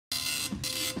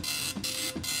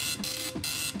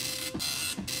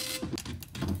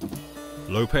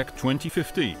LOPEC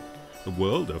 2015, the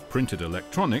world of printed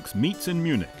electronics meets in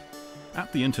Munich. At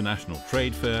the International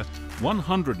Trade Fair,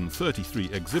 133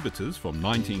 exhibitors from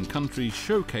 19 countries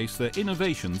showcase their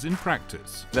innovations in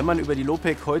practice. Wenn man über die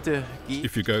LOPEC heute geht,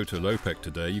 If you go to LOPEC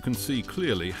today, you can see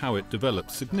clearly how it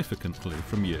develops significantly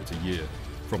from year to year,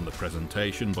 from the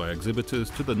presentation by exhibitors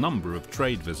to the number of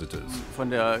trade visitors. von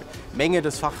der Menge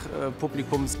des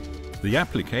Fachpublikums. The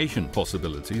application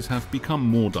possibilities have become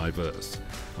more diverse.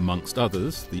 Amongst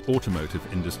others, the automotive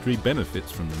industry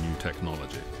benefits from the new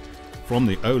technology. From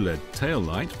the OLED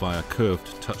taillight via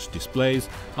curved touch displays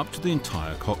up to the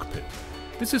entire cockpit.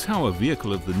 This is how a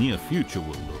vehicle of the near future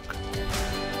will look.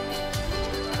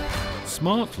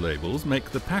 Smart labels make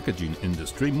the packaging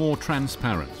industry more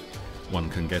transparent. One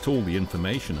can get all the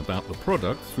information about the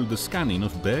product through the scanning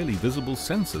of barely visible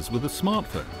sensors with a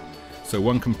smartphone, so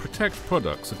one can protect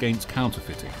products against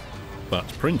counterfeiting. But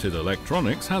printed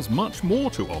electronics has much more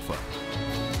to offer.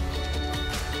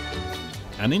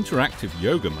 An interactive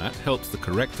yoga mat helps the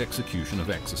correct execution of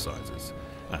exercises,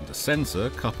 and a sensor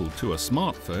coupled to a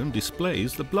smartphone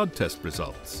displays the blood test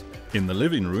results. In the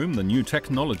living room, the new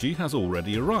technology has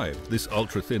already arrived. This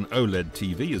ultra-thin OLED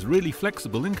TV is really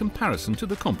flexible in comparison to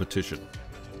the competition.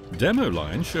 Demo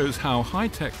line shows how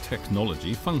high-tech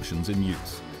technology functions in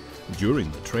use.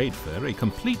 During the trade fair, a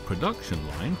complete production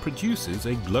line produces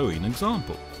a glowing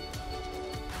example.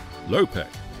 LOPEC,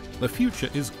 the future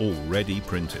is already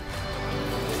printed.